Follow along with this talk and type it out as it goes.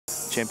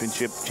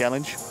Championship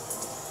Challenge.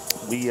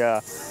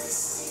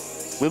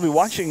 We'll be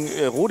watching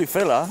Rudi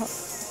Feller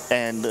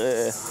and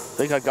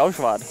Richard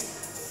Goudswaard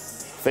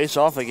face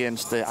off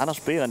against Anders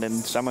Berenth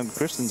and Simon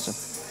Christensen.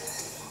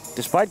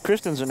 Despite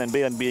Christensen and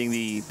Berenth being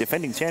the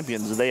defending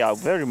champions, they are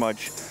very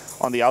much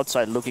on the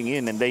outside looking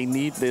in, and they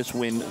need this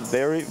win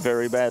very,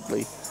 very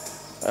badly.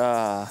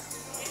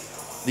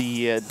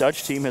 The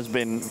Dutch team has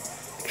been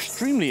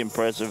extremely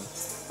impressive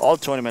all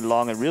tournament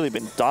long and really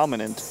been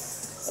dominant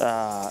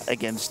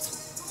against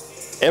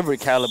every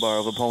caliber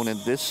of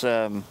opponent. This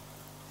it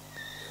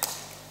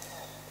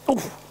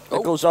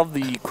goes off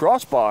the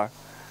crossbar,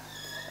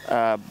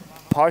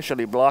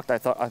 partially blocked.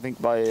 I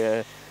think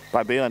by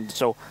Berenth.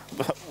 So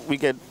we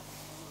get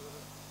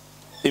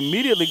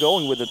immediately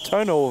going with a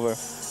turnover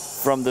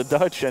from the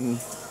Dutch, and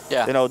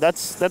you know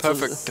that's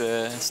perfect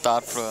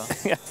start for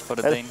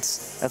the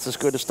Danes. That's as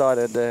good a start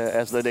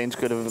as the Danes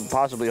could have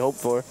possibly hoped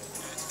for.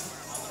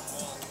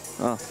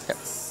 Oh. Yep.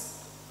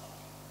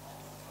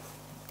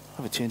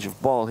 Have a change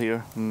of ball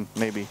here,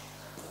 maybe.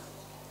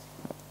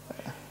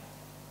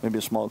 Maybe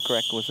a small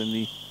crack was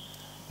in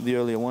the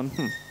earlier one.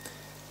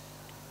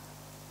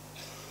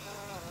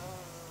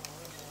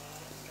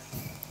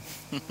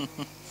 Okay.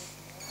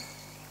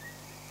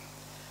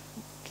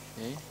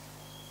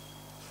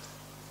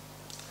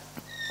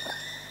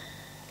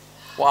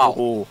 Wow.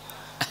 Ooh.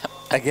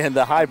 Again,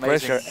 the high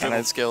pressure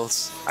and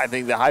skills. I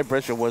think the high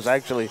pressure was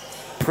actually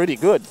pretty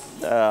good,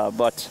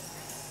 but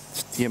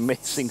it's the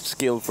amazing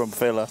skill from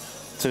Feller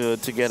to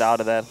get out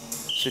of that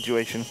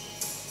situation.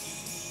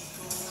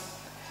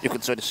 You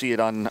could sort of see it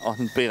on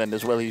Berenth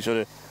as well. He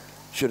should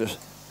have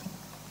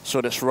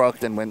sort of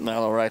shrugged and went,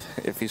 well, all right,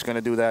 if he's going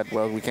to do that,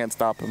 well, we can't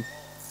stop him.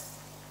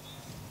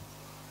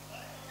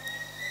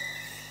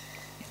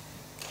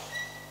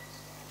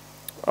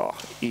 Oh,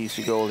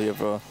 easy goal here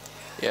for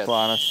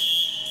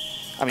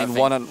Anders. I mean,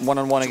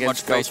 one-on-one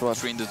against Goudswaard.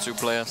 Between the two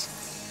players,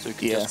 so you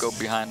can just go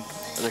behind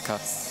Richard.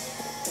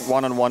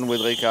 One-on-one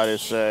with Richard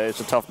is a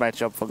tough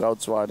matchup for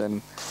Goudswaard,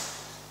 and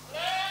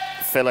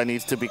Feller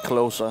needs to be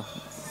closer.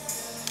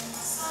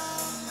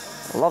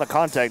 A lot of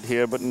contact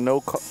here, but no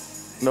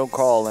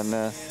call, and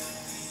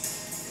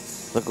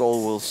the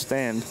goal will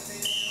stand.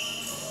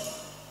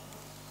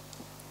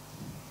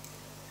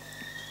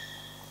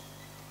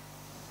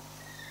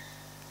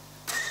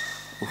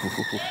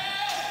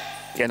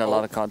 Getting a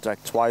lot of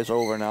contact twice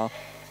over now.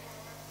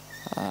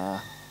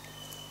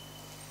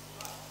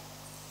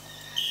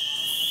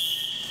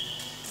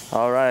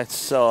 All right,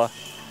 so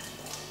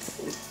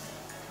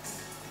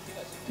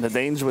the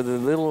Danes with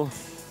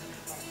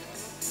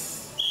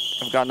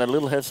have gotten a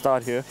little head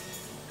start here.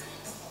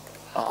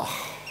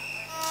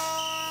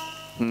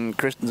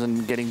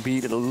 Christensen getting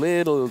beat a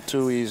little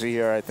too easy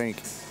here, I think.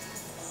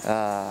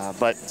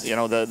 But you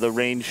know, the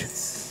range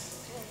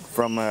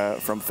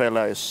from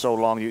Feller is so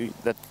long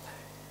that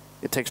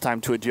it takes time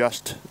to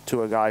adjust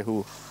to a guy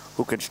who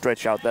can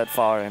stretch out that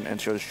far and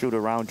sort of shoot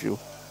around you.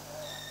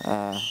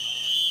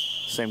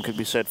 Same could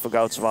be said for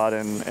Goudswaard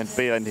and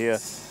Berenth here.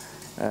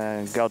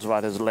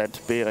 Goudswaard has let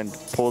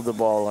Berenth pull the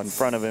ball in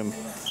front of him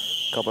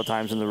a couple of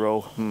times in a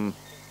row.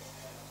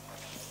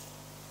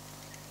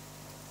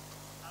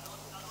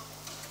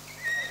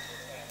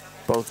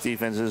 Both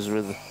defenses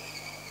with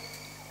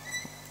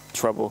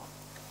trouble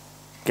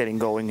getting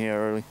going here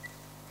early.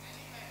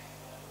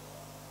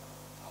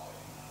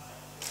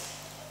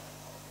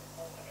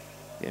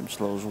 Game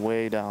slows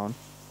way down.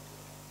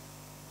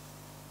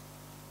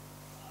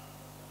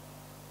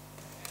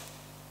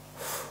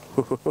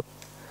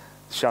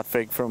 Shot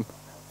fake from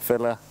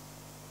Feller.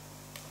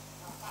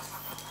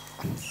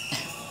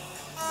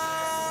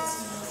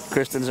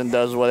 Christensen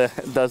does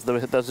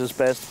his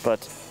best, but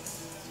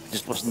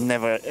just was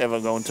never ever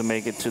going to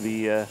make it to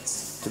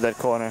that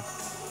corner.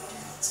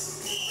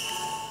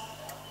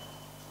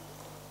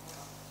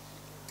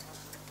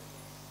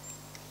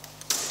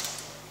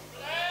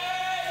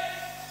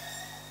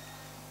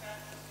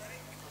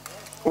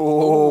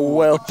 Oh,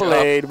 well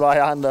played by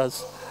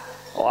Anders.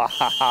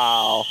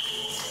 Wow.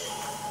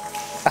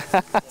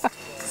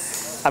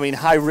 I mean,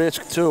 high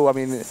risk too. I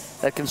mean,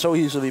 that can so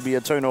easily be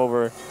a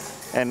turnover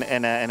and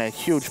a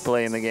huge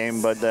play in the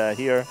game. But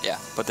here, yeah,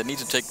 but they need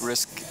to take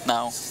risk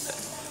now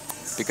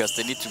because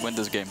they need to win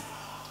this game.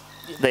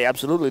 They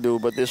absolutely do.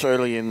 But this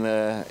early in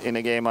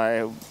the game,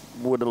 I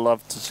would have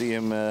loved to see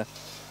him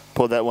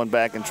pull that one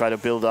back and try to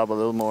build up a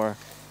little more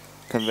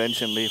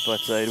conventionally.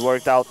 But it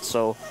worked out.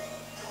 So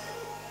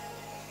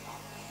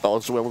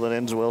all's well that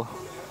ends well.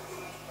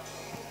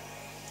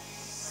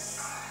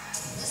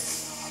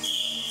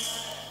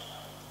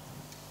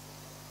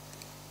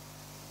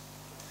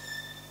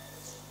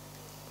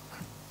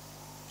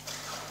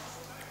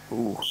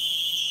 Ooh.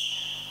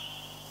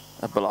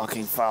 A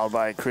blocking foul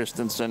by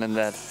Christensen, and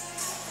that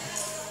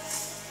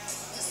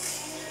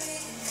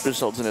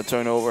results in a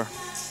turnover.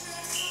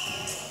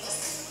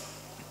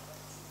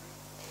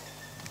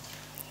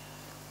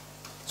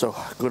 So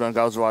good on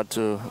Goudswaard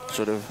to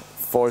sort of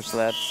force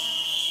that.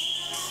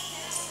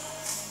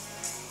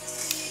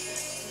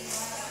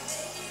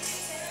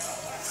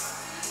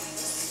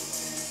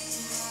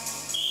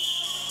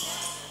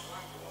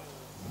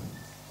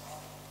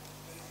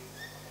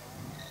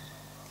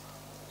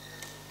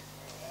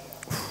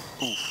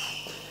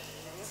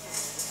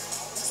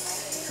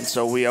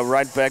 So we are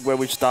right back where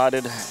we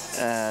started.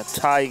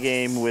 Tie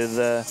game with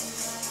the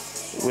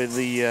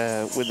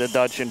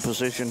Dutch in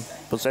possession.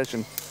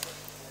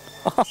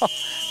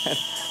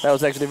 That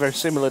was actually very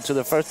similar to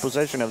the first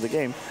possession of the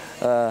game.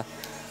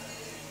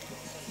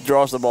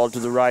 Draws the ball to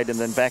the right and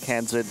then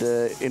backhands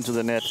it into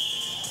the net.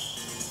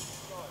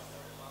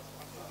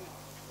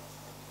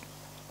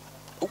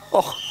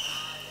 Oh,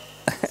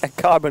 a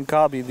carbon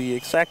copy, the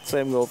exact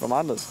same goal from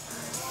Anders.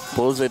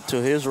 Pulls it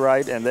to his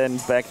right and then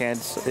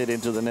backhands it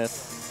into the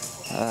net.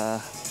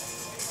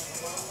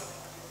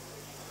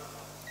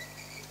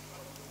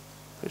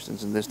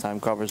 Christensen this time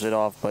covers it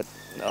off, but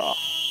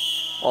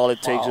all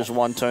it takes is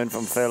one turn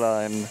from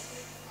Fella and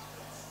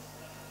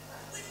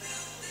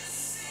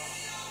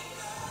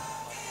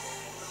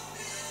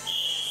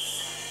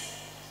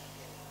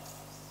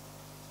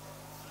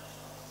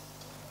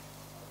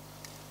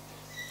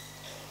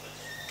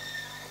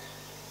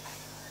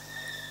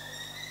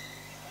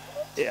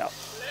yeah.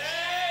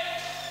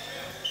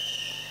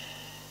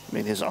 I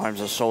mean, his arms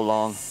are so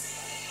long,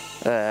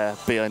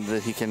 Berenth,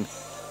 that he can,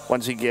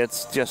 once he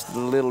gets just a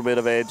little bit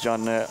of edge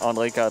on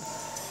Rikard,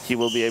 he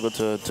will be able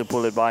to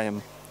pull it by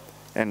him.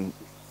 And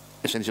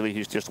essentially,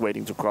 he's just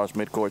waiting to cross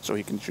midcourt so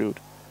he can shoot.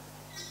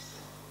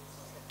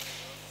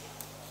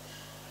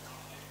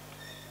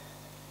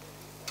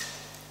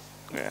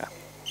 Yeah.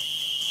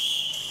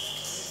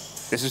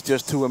 This is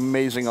just two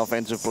amazing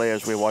offensive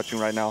players we're watching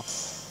right now,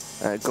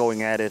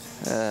 going at it.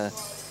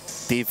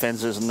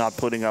 Defense is not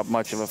putting up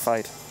much of a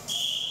fight.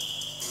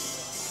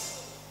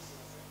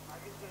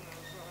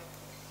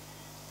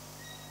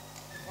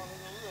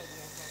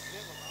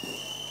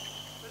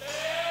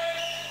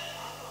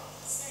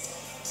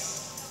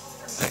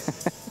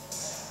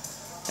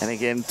 And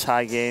again,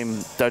 tie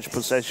game, Dutch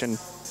possession.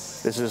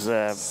 This is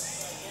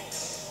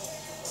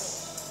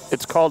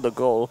it's called a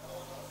goal.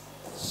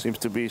 Seems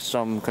to be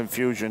some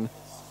confusion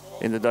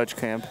in the Dutch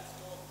camp.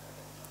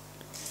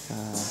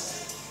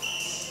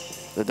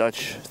 The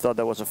Dutch thought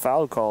there was a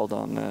foul called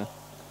on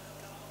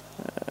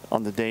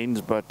the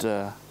Danes, but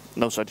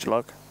no such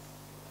luck.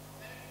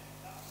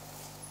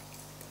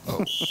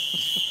 Oh.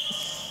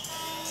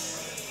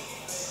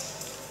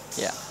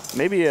 Yeah.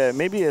 Maybe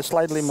a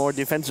slightly more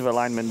defensive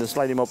alignment, a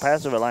slightly more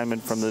passive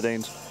alignment from the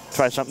Danes.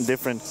 Try something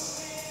different.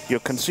 You're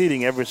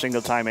conceding every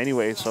single time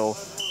anyway, so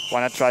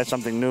why not try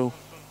something new?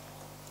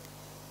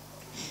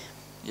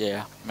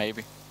 Yeah,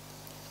 maybe.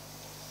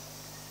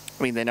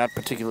 I mean, they're not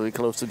particularly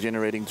close to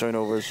generating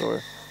turnovers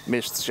or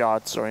missed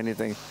shots or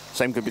anything.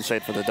 Same could be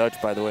said for the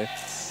Dutch, by the way.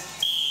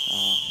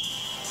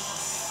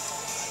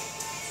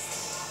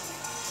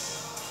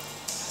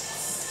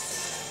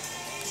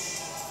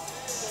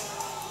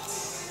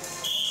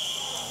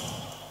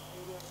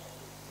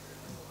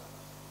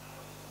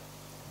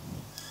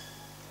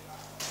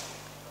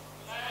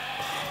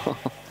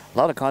 A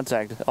lot of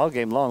contact all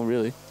game long,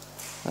 really.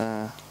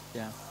 Yeah.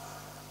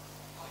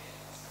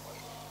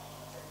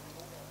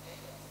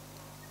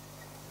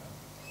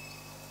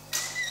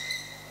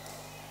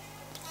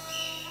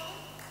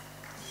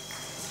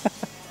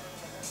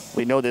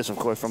 We know this, of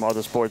course, from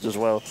other sports as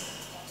well.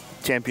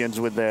 Champions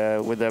with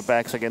their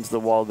backs against the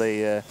wall,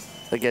 they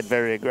get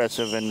very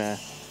aggressive,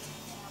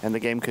 and the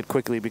game could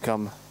quickly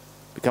become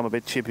a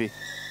bit chippy.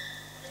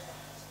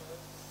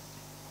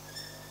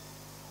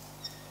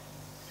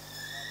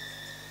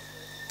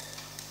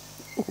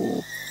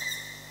 Ooh.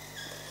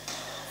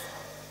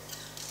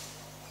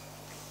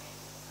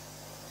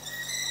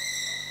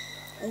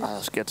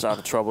 Alice gets out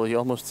of trouble. He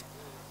almost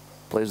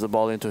plays the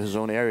ball into his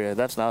own area.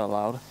 That's not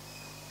allowed.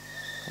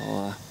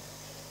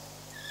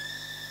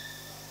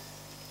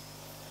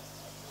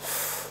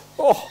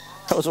 Oh,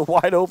 that was a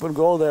wide open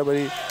goal there, but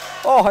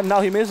and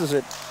now he misses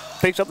it.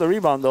 Picks up the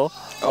rebound though.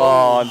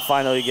 Oh, and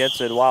finally gets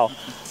it. Wow.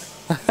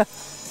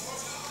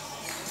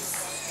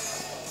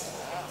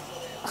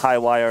 High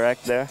wire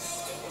act there.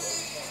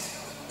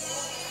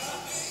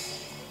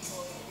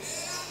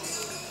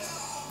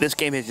 This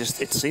game, it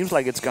seems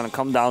like it's going to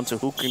come down to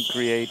who can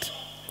create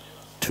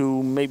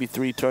 2, maybe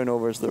 3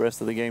 turnovers the rest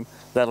of the game.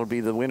 That'll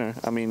be the winner.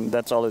 I mean,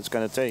 that's all it's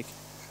going to take.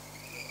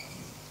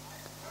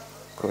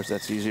 Of course,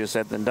 that's easier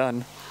said than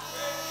done.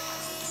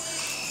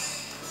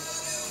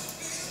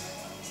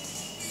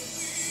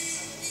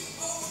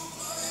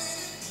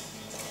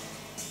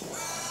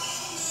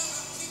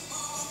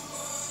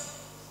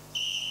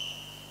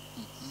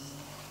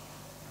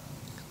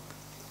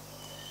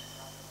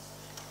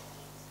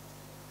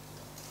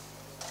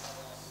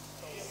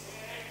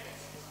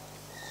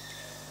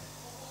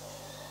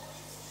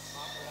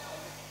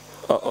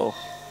 Uh-oh.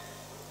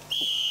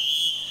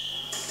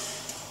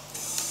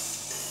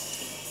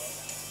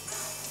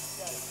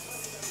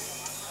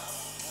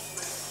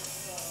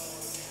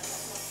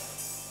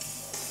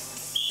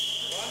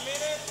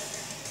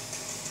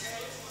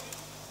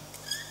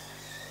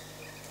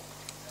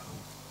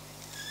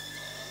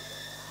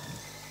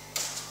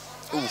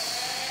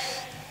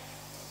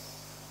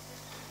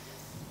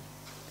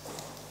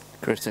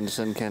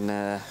 Christensen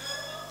can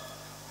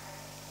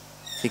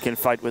he can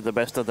fight with the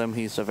best of them.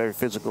 He's a very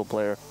physical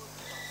player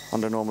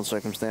under normal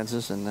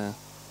circumstances, and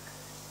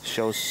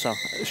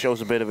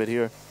shows a bit of it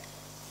here.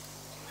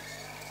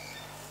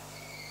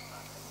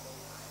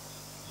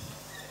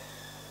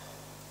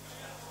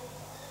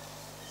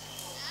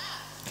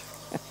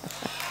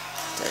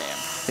 Damn.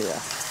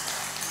 Yeah.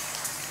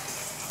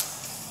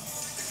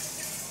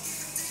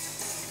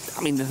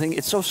 I mean, the thing,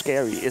 it's so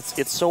scary.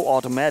 It's so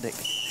automatic.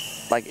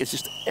 Like, it's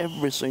just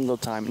every single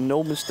time.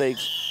 No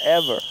mistakes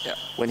ever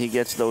when he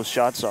gets those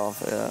shots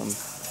off.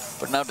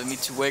 But now they need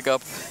to wake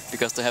up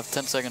because they have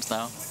 10 seconds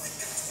now.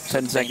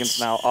 10 seconds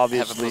now,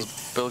 obviously.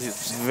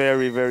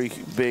 Very, very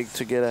big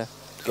to get a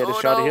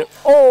shot here.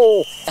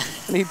 Oh!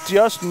 And he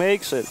just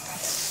makes it.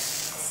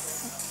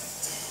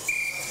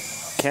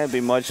 Can't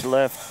be much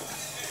left.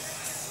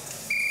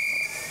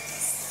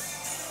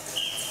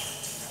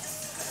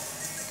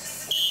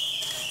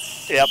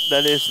 Yep,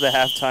 that is the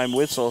halftime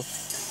whistle.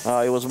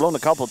 It was blown a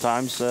couple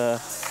times.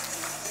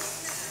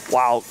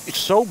 Wow, it's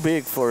so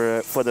big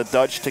for the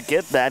Dutch to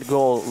get that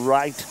goal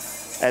right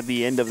at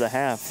the end of the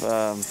half.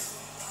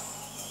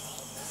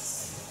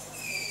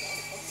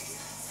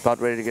 About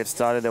ready to get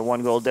started. A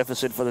 1-goal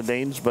deficit for the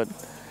Danes, but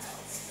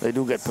they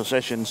do get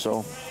possession,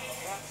 so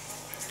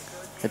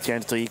a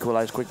chance to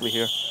equalize quickly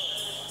here.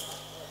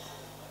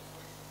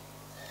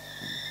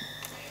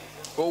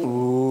 Oh.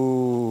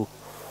 Ooh.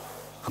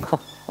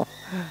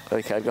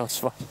 Okay,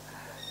 Goudswaard.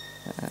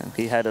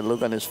 He had a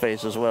look on his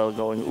face as well,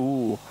 going,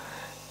 ooh.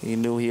 He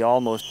knew he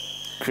almost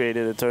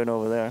created a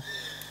turnover there.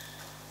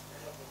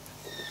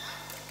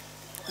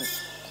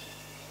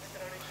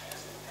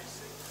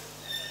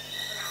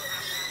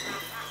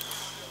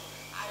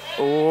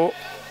 Oh.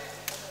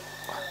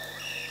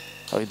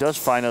 Oh, he does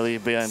finally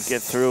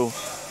get through.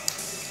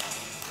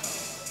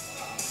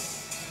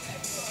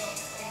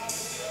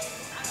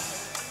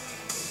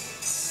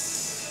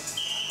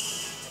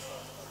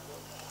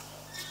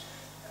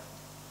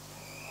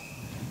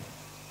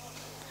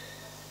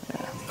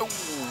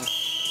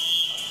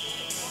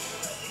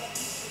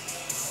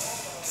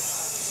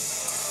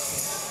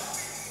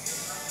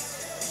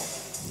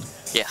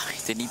 Yeah,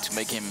 they need to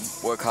make him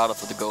work harder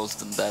for the goals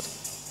than that.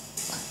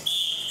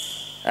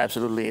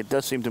 Absolutely, it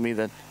does seem to me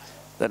that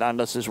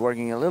Anders is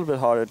working a little bit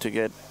harder to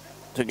get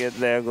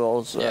their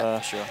goals. Yeah,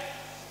 sure.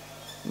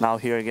 Now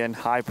here again,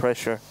 high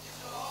pressure,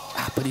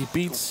 but he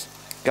beats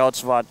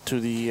Goudswaard to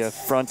the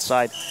front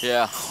side.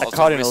 Yeah, a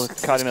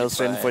cardinal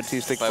sin for a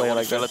T-stick player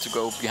like that. To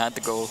go behind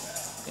the goal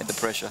in the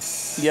pressure.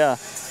 Yeah,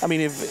 I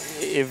mean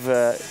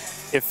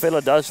if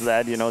Fella does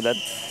that, you know that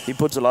he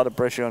puts a lot of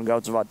pressure on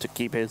Goudswaard to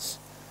keep his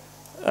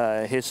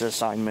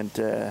assignment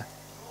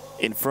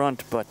in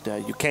front, but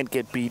you can't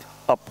get beat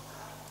up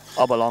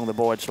along the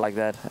boards like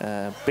that.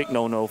 Big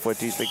no-no for a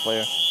T-stick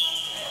player.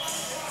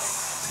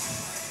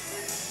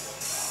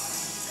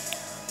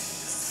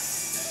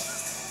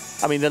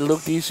 I mean, that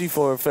looked easy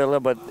for a fella,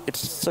 but it's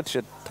such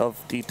a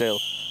tough detail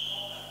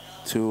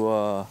to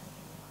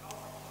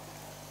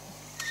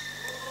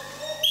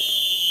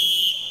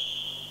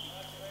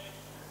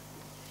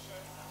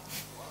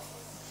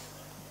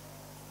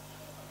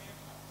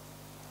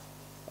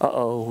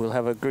uh-oh, we'll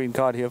have a green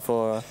card here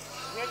for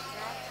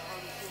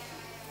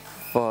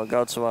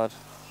Goudswaard.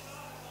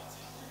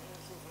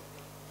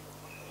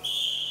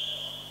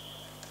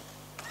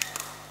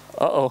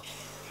 Uh-oh.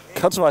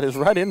 Goudswaard is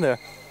right in there.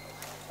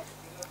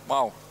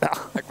 Wow.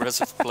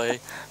 Aggressive play.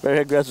 Very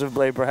aggressive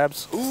play,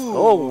 perhaps. Ooh.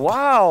 Oh,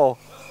 wow.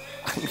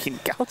 I mean,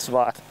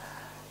 Goudswaard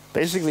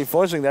basically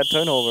forcing that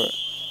turnover.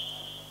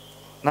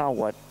 Now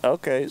what?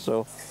 Okay,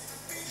 so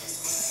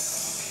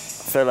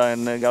Fella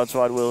and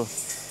Goudswaard will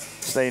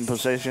stay in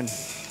possession.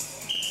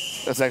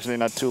 That's actually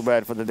not too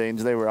bad for the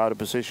Danes. They were out of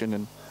position,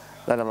 and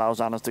that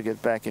allows Anders to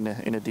get back in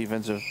a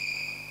defensive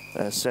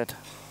set.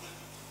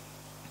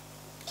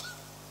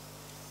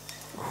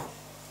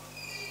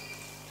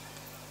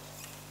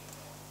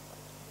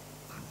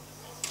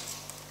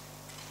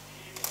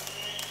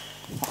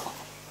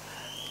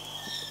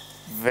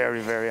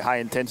 Very, very high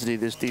intensity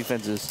this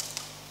defense is.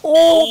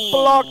 Oh,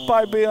 blocked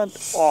by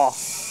Berenth. Oh.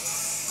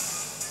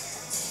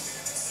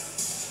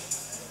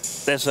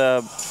 There's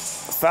a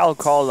foul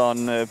called on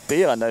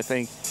Berenth, I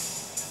think.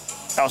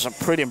 That was a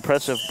pretty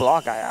impressive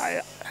block.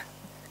 I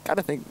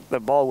gotta think the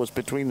ball was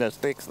between their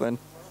sticks then.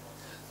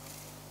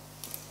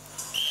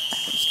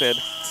 Instead,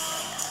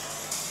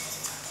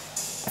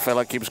 the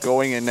fella keeps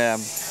going, and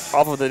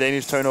off of the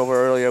Danish turnover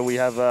earlier, we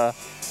have the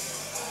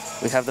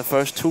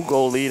first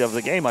 2-goal lead of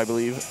the game, I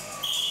believe.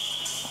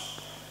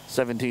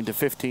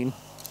 17-15.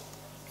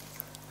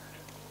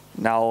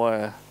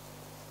 Now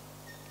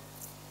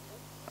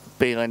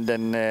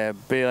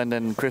Berenth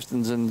and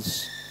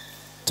Christensen's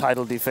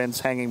title defense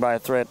hanging by a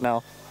thread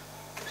now.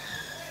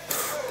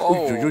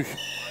 Oh.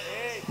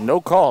 No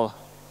call.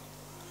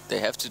 They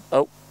have to.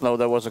 Oh no,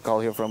 there was a call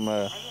here from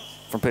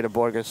Peter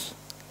Borges.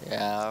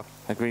 Yeah.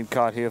 A green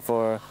card here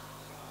for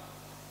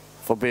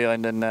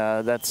Berenth, and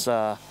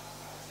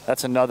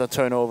that's another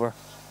turnover.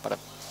 But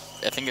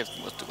I think it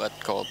was that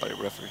called by the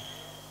referee,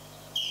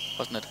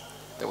 wasn't it?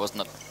 There was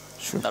not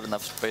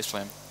enough space for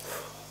him.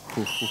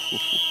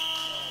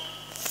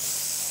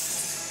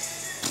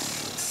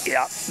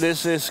 Yeah,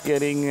 this is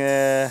getting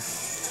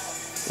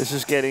This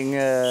is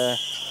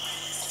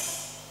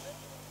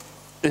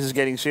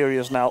getting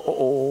serious now.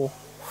 Oh.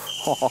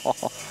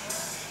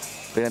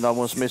 Berenth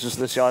almost misses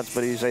the shots,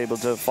 but he's able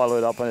to follow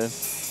it up on it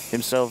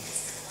himself.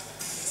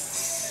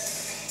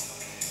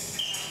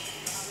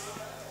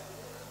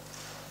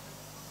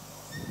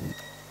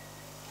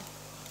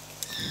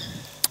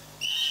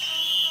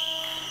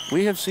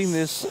 We have seen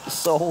this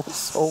so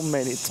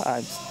many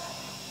times.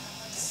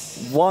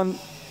 One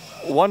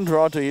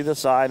draw to either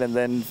side and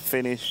then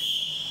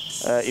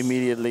finish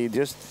immediately.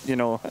 Just, you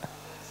know,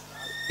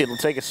 it'll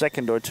take a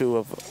second or two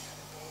of...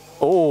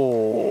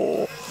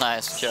 Oh!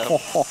 Nice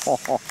job.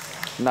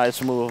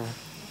 Nice move.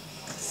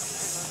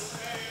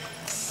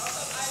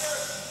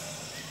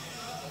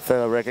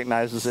 Fella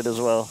recognizes it as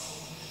well.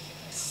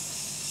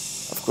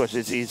 Of course,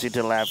 it's easy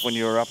to laugh when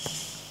you're up.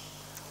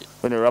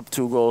 When you're up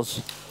 2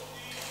 goals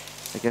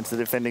against the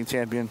defending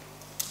champion.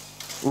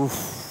 Oof.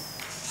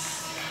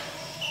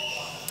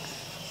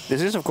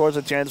 This is, of course,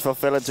 a chance for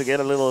Fella to get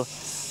a little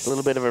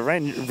bit of a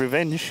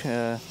revenge.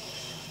 The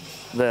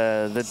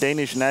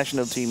Danish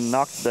national team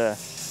knocked the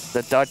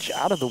Dutch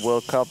out of the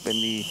World Cup in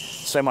the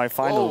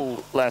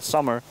semi-final last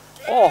summer.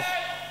 Oh!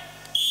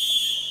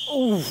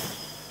 Ooh.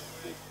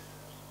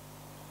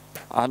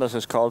 Anders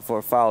has called for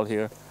a foul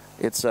here.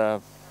 It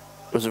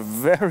was a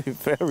very,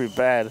 very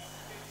bad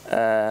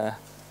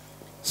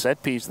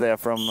set piece there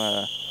from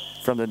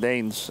the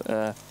Danes.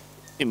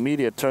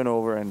 Immediate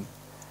turnover, and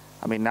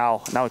I mean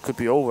now it could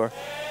be over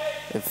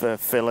if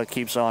Fella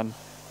keeps on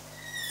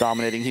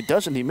dominating. He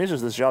doesn't. He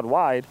misses the shot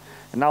wide,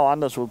 and now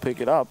Anders will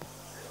pick it up.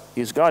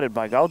 He's guarded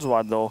by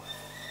Goudswaard though,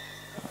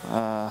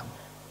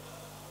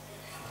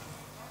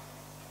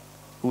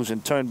 who's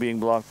in turn being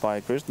blocked by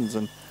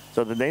Christensen.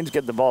 So the Danes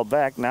get the ball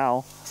back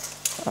now.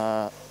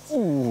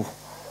 Ooh,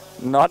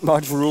 not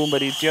much room,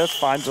 but he just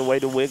finds a way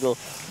to wiggle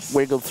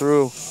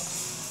through.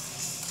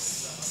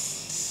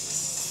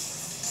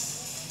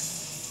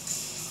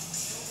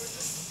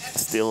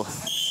 Still,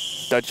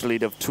 Dutch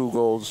lead of 2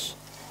 goals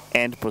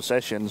and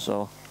possession,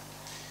 so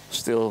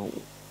still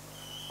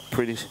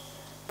pretty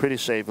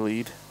safe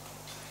lead.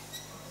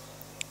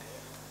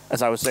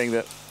 As I was saying,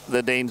 that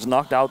the Danes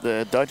knocked out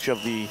the Dutch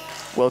of the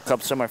World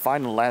Cup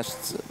semi-final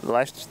last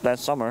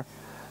summer,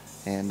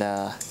 and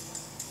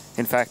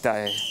in fact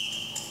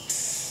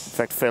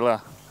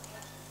Fella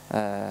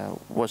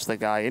was the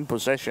guy in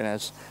possession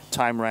as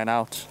time ran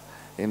out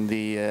in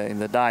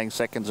the dying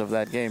seconds of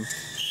that game.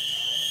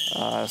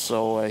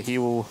 So he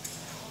will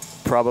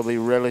probably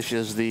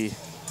relishes the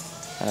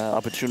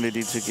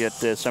opportunity to get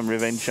some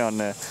revenge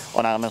on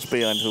Anders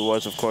Berenth, who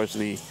was, of course,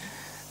 the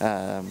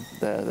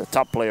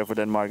top player for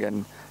Denmark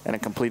and a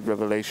complete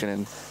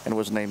revelation, and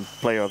was named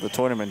player of the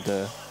tournament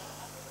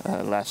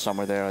last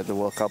summer there at the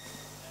World Cup.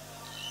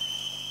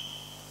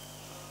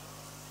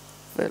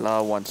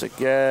 Vela once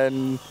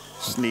again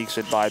sneaks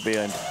it by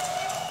Berenth.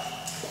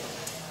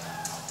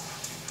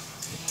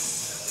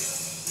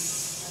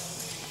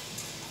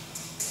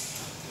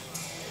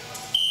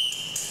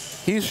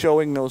 He's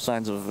showing no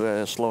signs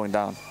of slowing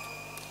down.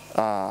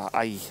 At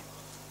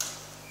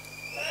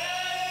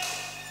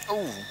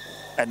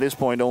this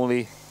point,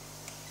 only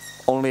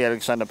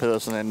Alexander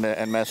Pedersen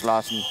and Mads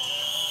Larsen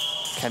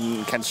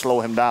can slow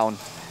him down.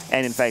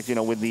 And in fact, you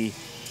know, with the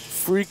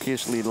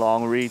freakishly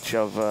long reach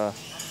of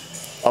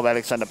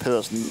Alexander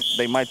Pedersen,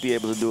 they might be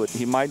able to do it.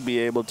 He might be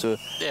able to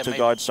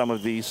guard some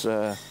of these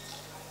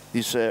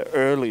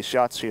early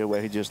shots here,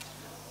 where he just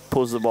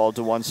pulls the ball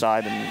to one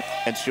side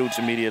and shoots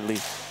immediately.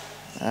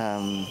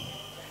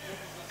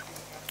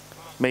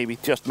 Maybe,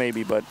 just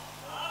maybe, but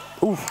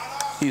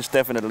he's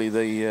definitely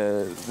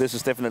this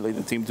is definitely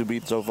the team to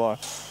beat so far.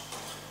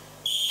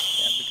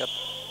 Yeah, we got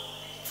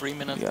 3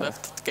 minutes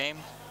left of the game.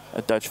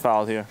 A Dutch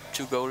foul here.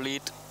 2-goal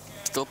lead,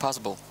 still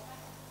possible.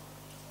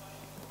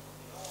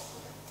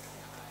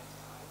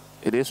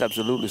 It is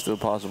absolutely still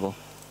possible.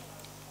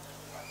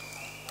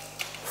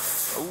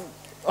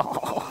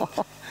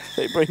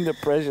 They bring the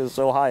pressure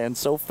so high and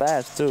so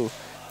fast too,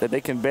 that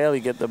they can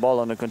barely get the ball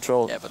under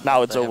control. Yeah, but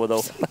now it's over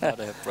though. Now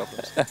they have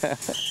problems.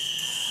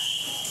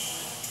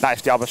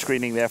 Nice job of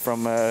screening there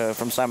from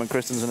Simon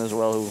Christensen as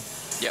well, who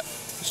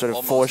sort of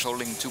almost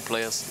holding 2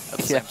 players at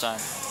the same time.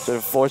 Sort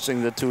of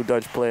forcing the 2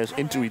 Dutch players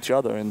into each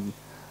other and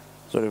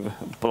sort of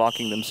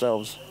blocking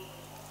themselves.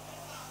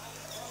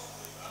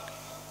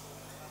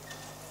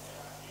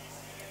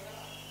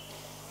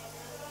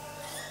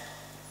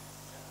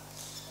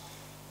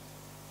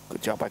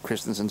 Good job by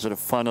Christensen, sort of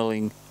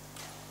funneling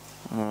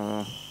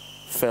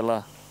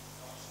Fella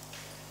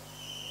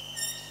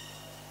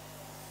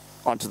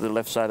onto the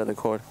left side of the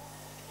court.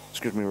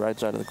 Excuse me, right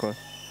side of the court.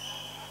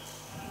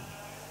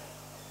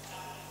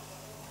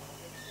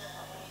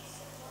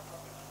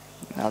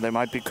 Now they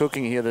might be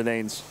cooking here, the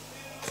Danes.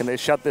 Can they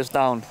shut this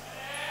down?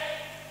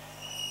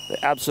 They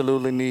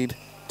absolutely need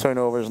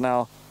turnovers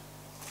now.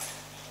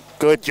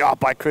 Good job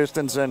by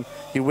Christensen.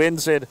 He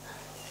wins it.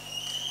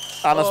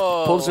 Anders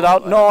pulls it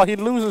out. No, he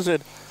loses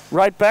it.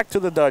 Right back to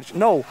the Dutch.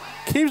 No,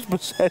 keeps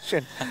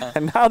possession.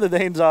 And now the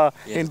Danes are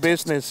in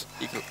business.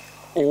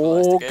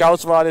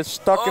 Goudswaard is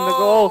stuck in the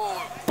goal.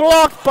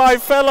 blocked by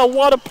Fella.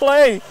 What a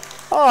play.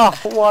 Oh,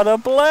 what a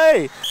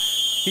play.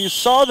 He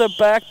saw the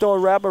backdoor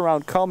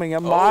wraparound coming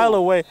a mile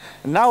away.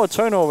 And now a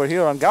turnover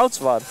here on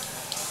Goudswaard.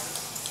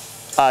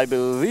 I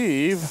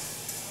believe.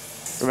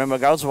 Remember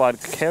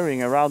Goudswaard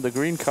carrying around the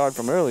green card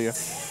from earlier.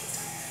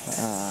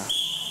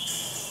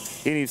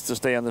 He needs to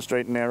stay on the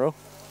straight and narrow.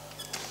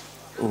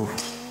 Ooh.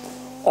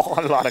 Oh,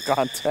 a lot of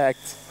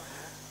contact.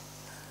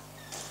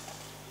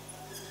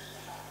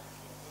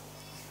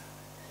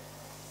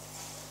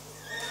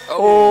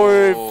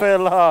 Oh,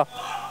 Fella.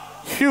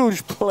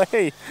 Huge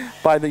play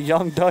by the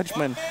young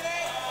Dutchman.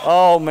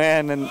 Oh,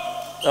 man.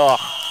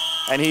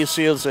 And he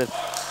seals it.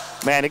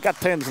 Man, it got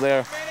tense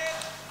there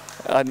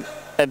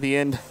at the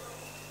end.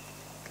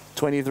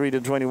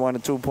 23-21, a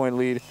 2-point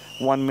lead.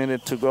 1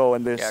 minute to go,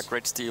 and this. Yeah,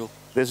 great steal.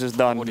 This is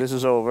done. Woody. This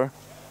is over.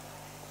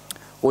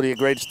 Woody, a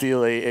great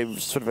steal, a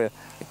sort of a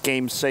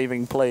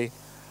game-saving play.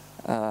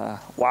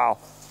 Wow.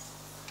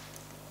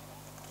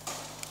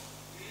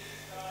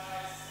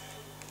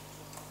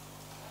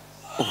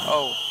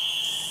 Oh,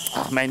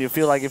 man, you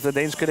feel like if the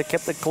Danes could have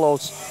kept it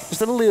close,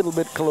 just a little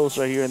bit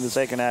closer here in the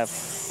second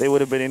half, they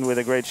would have been in with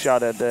a great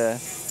shot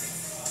at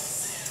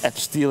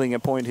stealing a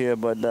point here,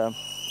 but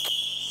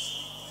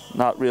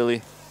not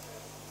really.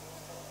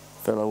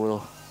 Fella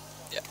will.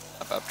 Yeah,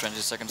 about 20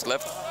 seconds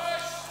left.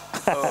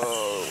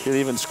 He'll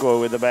even score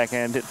with the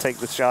backhand, take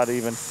the shot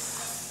even.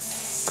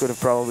 Could have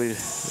probably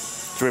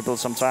dribbled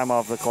some time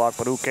off the clock,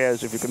 but who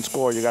cares? If you can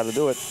score, you got to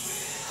do it.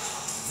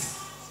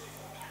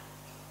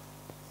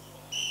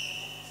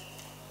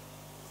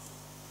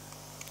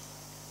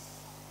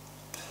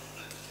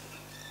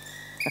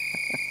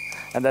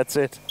 And that's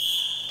it.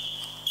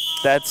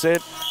 That's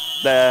it.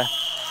 The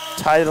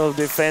title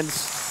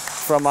defense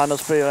from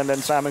Anders Berenth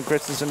and Simon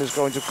Christensen is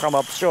going to come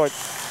up short.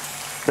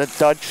 The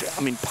Dutch,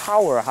 I mean,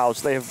 powerhouse.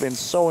 They have been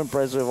so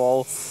impressive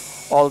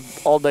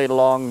all day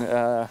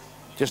long.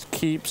 Just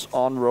keeps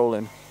on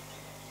rolling.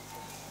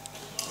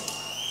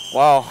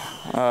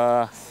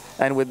 Wow.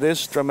 And with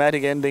this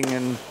dramatic ending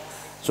and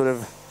sort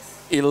of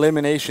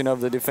elimination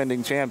of the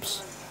defending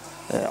champs,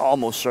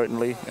 almost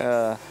certainly,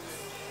 I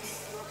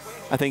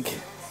think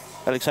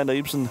Alexander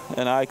Ibsen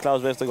and I,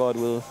 Klaus Vestergaard,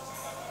 will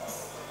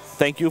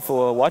thank you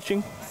for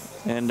watching,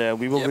 and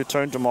we will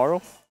return tomorrow.